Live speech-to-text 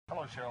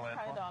Cheryl, Antoine.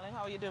 Hi, darling.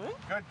 How are you doing?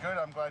 Good, good.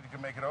 I'm glad you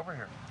could make it over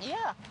here.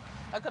 Yeah.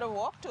 I could have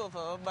walked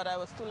over, but I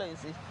was too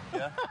lazy.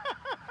 Yeah?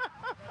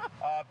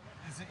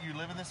 Is it you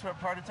live in this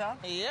part of town?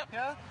 Yep.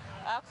 Yeah?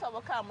 Ask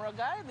our camera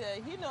guy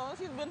there. He knows.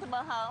 He's been to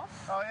my house.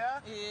 Oh, yeah?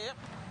 Yep.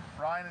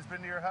 Ryan has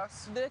been to your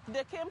house? They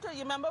came to,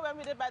 you remember when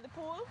we did by the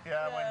pool?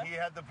 Yeah, when he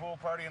had the pool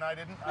party and I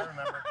didn't? I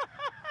remember.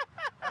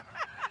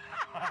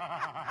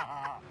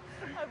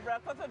 I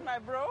breakfast with my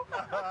bro.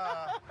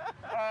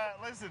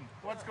 Listen,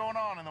 what's going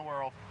on in the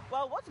world?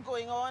 Well, what's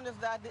going on is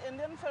that the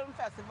Indian Film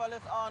Festival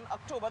is on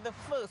October the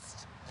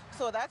 1st.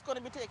 So that's going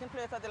to be taking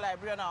place at the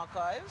Library and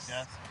Archives.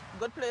 Yes.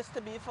 Good place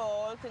to be for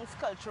all things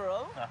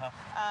cultural.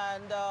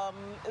 And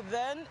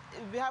then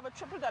we have a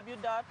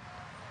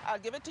I'll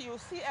give it to you,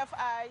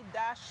 cfi-icf.ca.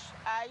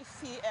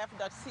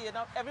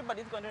 Now,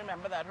 everybody's going to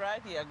remember that,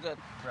 right? Yeah, good.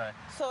 Right.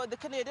 So the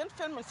Canadian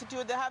Film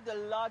Institute, they have the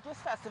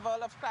largest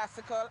festival of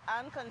classical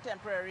and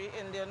contemporary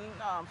Indian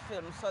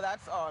films. So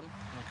that's on.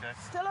 Okay.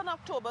 Still on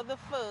October the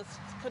 1st,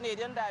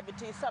 Canadian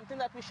diabetes, something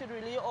that we should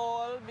really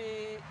all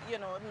be,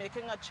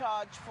 making a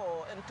charge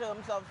for in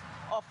terms of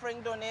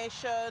offering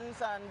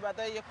donations and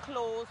whether you're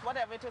close,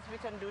 whatever it is we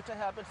can do to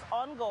help. It's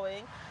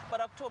ongoing.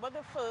 But October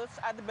the 1st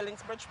at the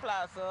Billingsbridge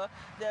Plaza,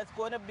 there's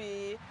going to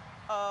be,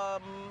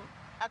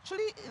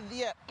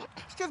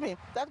 excuse me,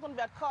 that's going to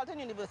be at Carleton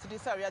University,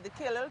 at the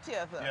KLL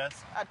Theatre.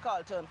 Yes. At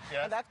Carleton.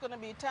 Yes. And that's going to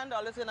be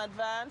 $10 in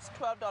advance,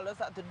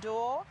 $12 at the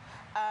door.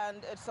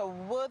 And it's a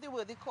worthy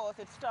cause.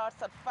 It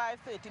starts at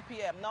 5:30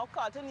 p.m. Now,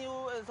 Carleton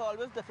U is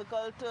always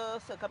difficult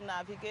to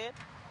circumnavigate.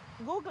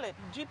 Google it,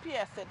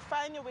 GPS it,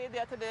 find your way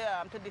there to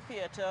the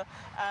theatre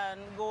and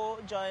go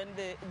join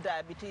the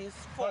diabetes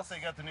force. Plus, they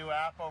got the new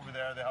app over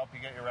there to help you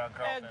get you around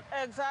Carleton.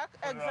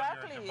 Exactly.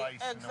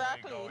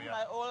 Yeah.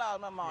 My old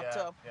alma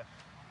mater. Yeah.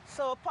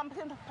 So,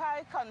 pumpkin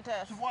pie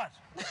contest. What?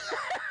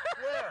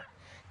 Where?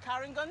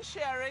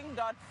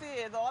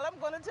 CarringtonSharing.ca is all I'm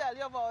going to tell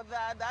you about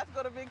that. That's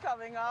going to be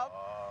coming up.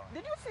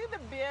 Did you see the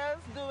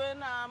bears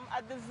doing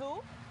at the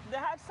zoo? They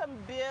had some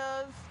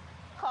bears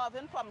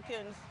carving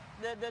pumpkins.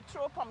 They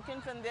throw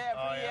pumpkins in there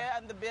every year,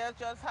 and the bears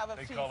just have a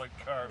feast. They call it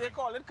carving. They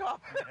call it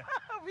carving.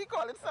 We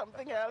call it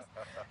something else.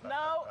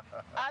 Now,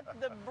 at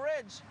the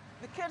bridge,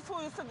 the kids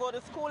who used to go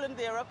to school in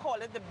there call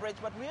it the bridge,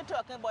 but we're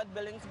talking about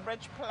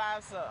Billingsbridge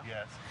Plaza.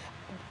 Yes.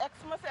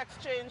 Xmas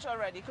exchange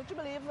already. Could you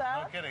believe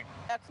that? No kidding.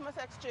 Xmas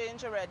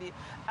exchange already.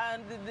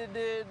 And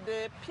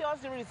the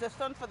purest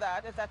resistance for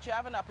that is that you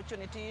have an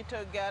opportunity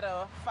to get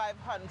a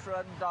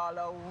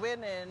 $500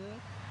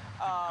 winning.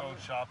 Go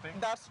shopping?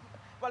 It's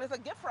a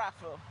gift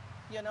raffle.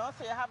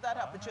 So you have that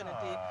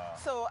opportunity.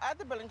 So at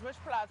the Billingsbridge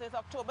Plaza is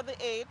October the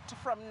 8th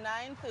from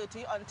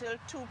 9:30 until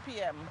 2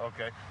 p.m.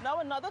 Okay. Now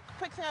another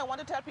quick thing I want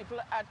to tell people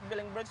at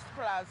Billingsbridge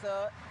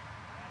Plaza,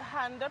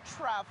 Handa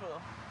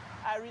Travel.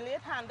 I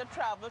relate Handa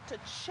Travel to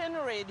Chin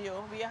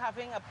Radio. We are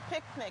having a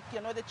picnic,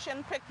 the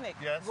Chin picnic,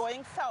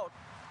 going south.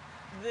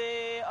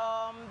 The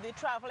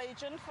travel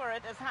agent for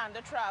it is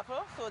Handa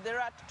Travel. So they're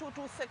at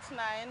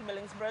 2269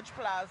 Billingsbridge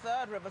Plaza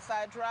at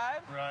Riverside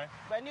Drive. Right.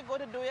 When you go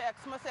to do your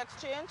Xmas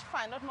exchange,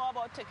 find out more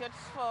about tickets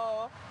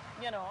for,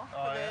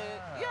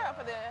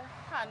 for the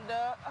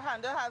Handa.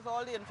 Handa has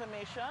all the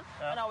information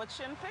on our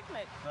Chin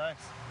picnic.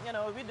 Nice.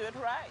 We do it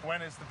right.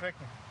 When is the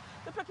picnic?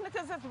 The picnic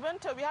is this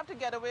winter. We have to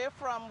get away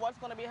from what's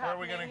going to be happening.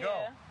 Where are we going to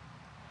go?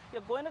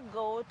 You're going to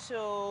go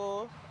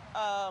to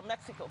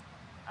Mexico.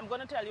 I'm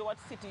going to tell you what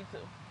city to.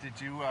 Did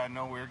you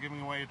know we were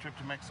giving away a trip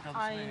to Mexico this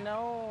week?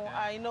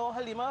 I know.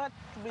 Halima had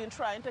been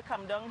trying to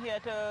come down here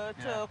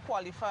to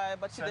qualify,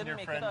 but she didn't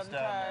make it on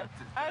time.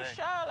 I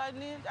shall. I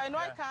know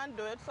I can't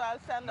do it, so I'll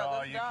send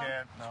others down. No, you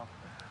can't. No.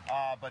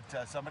 But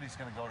somebody's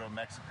going to go to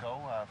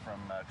Mexico from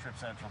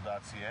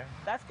tripcentral.ca.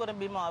 That's going to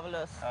be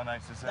marvelous. How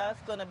nice is that?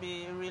 That's going to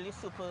be really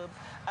superb.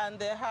 And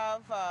they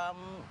have,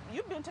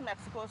 you've been to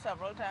Mexico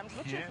several times.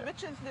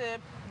 Which is the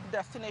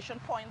destination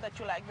point that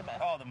you like the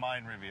best? Oh, the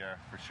Mayan Riviera,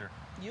 for sure.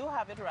 You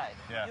have it right.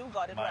 Yeah. You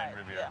got it Mayan right.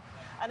 Riviera.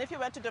 Yeah. And if you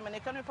went to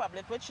Dominican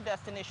Republic, which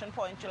destination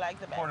point you like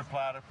the best? Puerto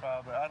Plata,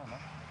 probably. I don't know.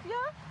 Yeah.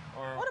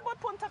 What about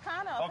Punta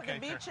Cana for the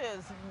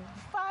beaches? Sure.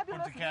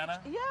 Fabulous. Punta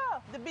Cana?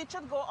 Yeah, the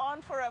beaches go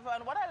on forever.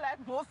 And what I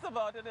like most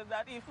about it is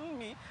that even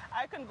me,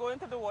 I can go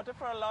into the water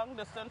for a long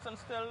distance and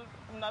still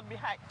not be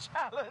height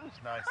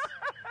challenged. Nice.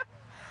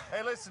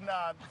 Hey, listen,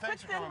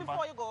 thanks for coming by.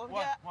 Before you go,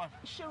 What?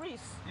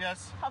 Cherise.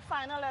 Yes? Her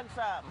final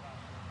exam.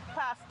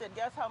 Passed it.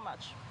 Guess how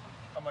much?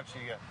 How much do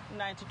you get?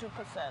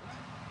 92%.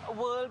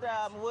 World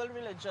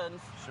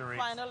religions. Cherise.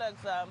 Final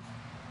exams.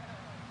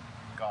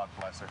 God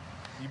bless her.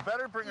 You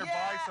better bring her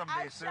by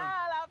someday soon. I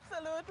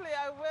shall, absolutely,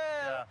 I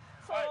will. Yeah.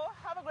 So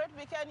have a great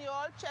weekend, you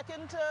all. Check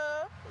into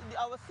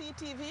our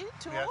CTV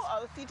too,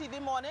 our CTV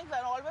mornings,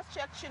 and always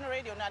check Chin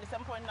Radio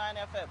 97.9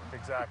 FM.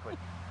 Exactly.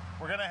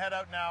 We're going to head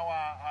out now.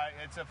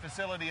 It's a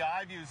facility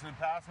I've used in the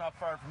past, not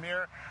far from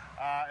here.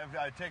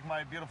 I take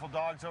my beautiful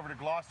dogs over to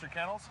Gloucester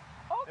Kennels.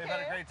 Okay. They've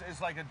had a great, it's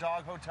like a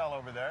dog hotel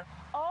over there.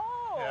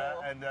 Oh.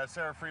 Yeah, and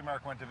Sarah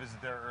Freemark went to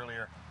visit there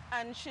earlier.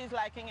 And she's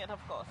liking it,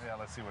 of course. Yeah,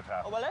 let's see what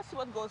happens. Well, let's see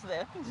what goes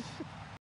there.